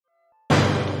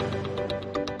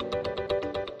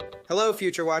Hello,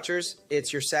 Future Watchers.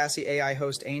 It's your sassy AI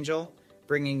host, Angel,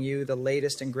 bringing you the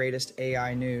latest and greatest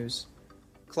AI news.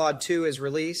 Claude 2 is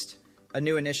released, a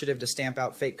new initiative to stamp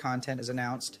out fake content is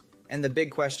announced, and the big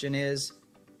question is,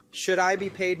 should I be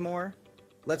paid more?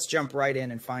 Let's jump right in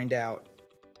and find out.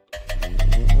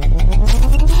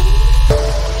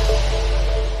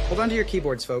 Hold on to your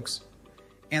keyboards, folks.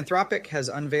 Anthropic has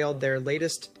unveiled their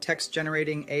latest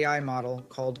text-generating AI model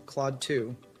called Claude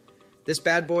 2. This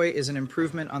bad boy is an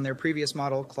improvement on their previous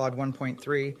model, Claude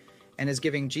 1.3, and is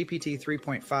giving GPT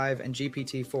 3.5 and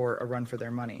GPT 4 a run for their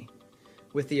money.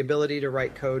 With the ability to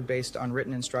write code based on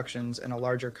written instructions and a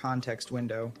larger context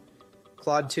window,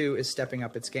 Claude 2 is stepping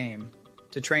up its game.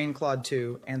 To train Claude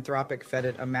 2, Anthropic fed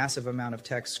it a massive amount of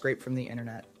text scraped from the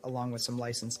internet, along with some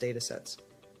licensed datasets.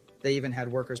 They even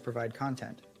had workers provide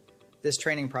content. This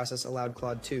training process allowed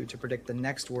Claude 2 to predict the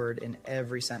next word in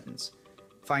every sentence,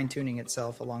 fine-tuning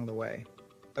itself along the way.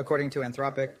 According to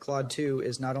Anthropic, Claude 2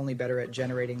 is not only better at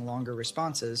generating longer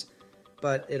responses,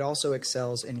 but it also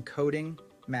excels in coding,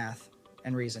 math,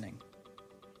 and reasoning.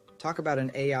 Talk about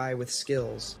an AI with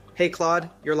skills. Hey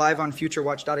Claude, you're live on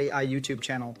Futurewatch AI YouTube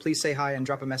channel. Please say hi and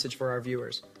drop a message for our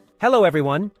viewers. Hello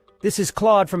everyone, this is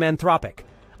Claude from Anthropic.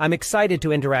 I'm excited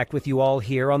to interact with you all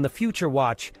here on the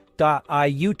Futurewatch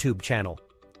AI YouTube channel.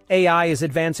 AI is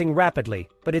advancing rapidly,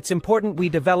 but it's important we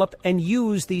develop and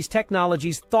use these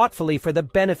technologies thoughtfully for the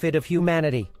benefit of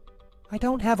humanity. I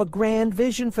don't have a grand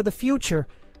vision for the future.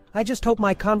 I just hope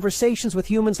my conversations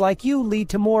with humans like you lead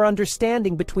to more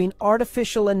understanding between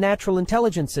artificial and natural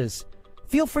intelligences.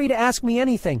 Feel free to ask me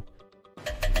anything.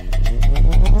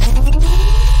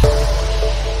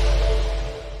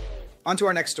 On to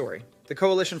our next story. The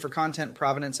Coalition for Content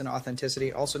Provenance and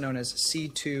Authenticity, also known as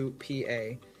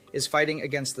C2PA, is fighting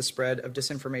against the spread of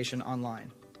disinformation online.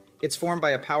 It's formed by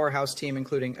a powerhouse team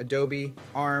including Adobe,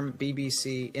 ARM,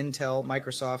 BBC, Intel,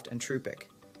 Microsoft, and Anthropic.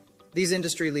 These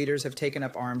industry leaders have taken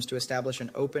up arms to establish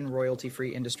an open,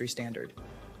 royalty-free industry standard.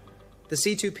 The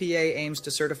C2PA aims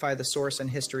to certify the source and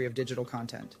history of digital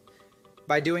content.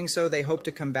 By doing so, they hope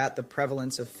to combat the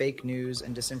prevalence of fake news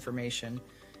and disinformation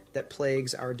that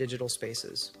plagues our digital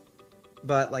spaces.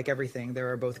 But like everything, there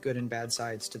are both good and bad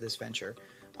sides to this venture.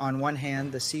 On one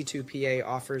hand, the C2PA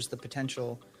offers the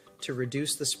potential to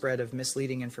reduce the spread of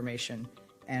misleading information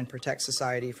and protect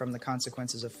society from the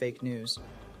consequences of fake news.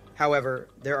 However,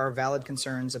 there are valid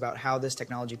concerns about how this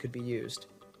technology could be used.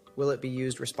 Will it be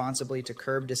used responsibly to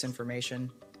curb disinformation,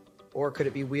 or could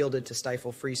it be wielded to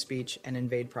stifle free speech and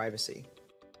invade privacy?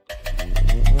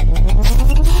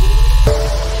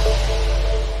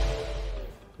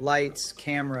 Lights,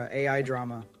 camera, AI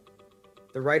drama.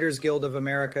 The Writers Guild of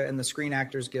America and the Screen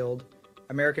Actors Guild,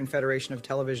 American Federation of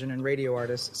Television and Radio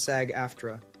Artists,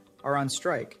 SAG-AFTRA, are on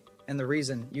strike, and the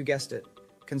reason, you guessed it,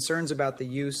 concerns about the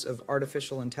use of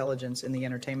artificial intelligence in the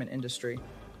entertainment industry.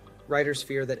 Writers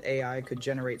fear that AI could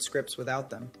generate scripts without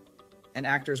them, and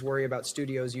actors worry about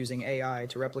studios using AI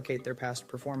to replicate their past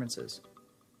performances.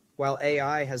 While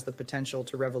AI has the potential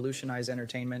to revolutionize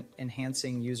entertainment,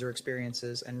 enhancing user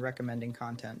experiences and recommending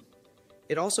content,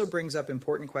 it also brings up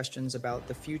important questions about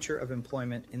the future of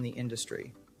employment in the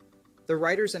industry. The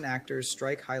Writers and Actors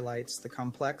strike highlights the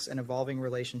complex and evolving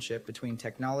relationship between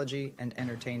technology and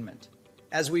entertainment.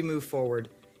 As we move forward,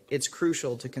 it's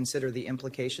crucial to consider the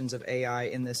implications of AI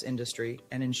in this industry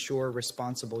and ensure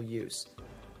responsible use.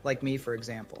 Like me, for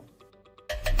example.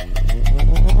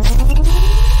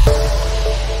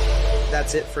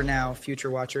 That's it for now, Future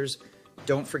Watchers.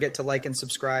 Don't forget to like and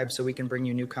subscribe so we can bring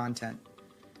you new content.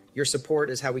 Your support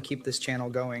is how we keep this channel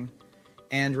going.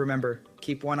 And remember,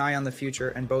 keep one eye on the future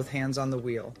and both hands on the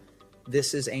wheel.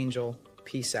 This is Angel.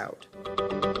 Peace out.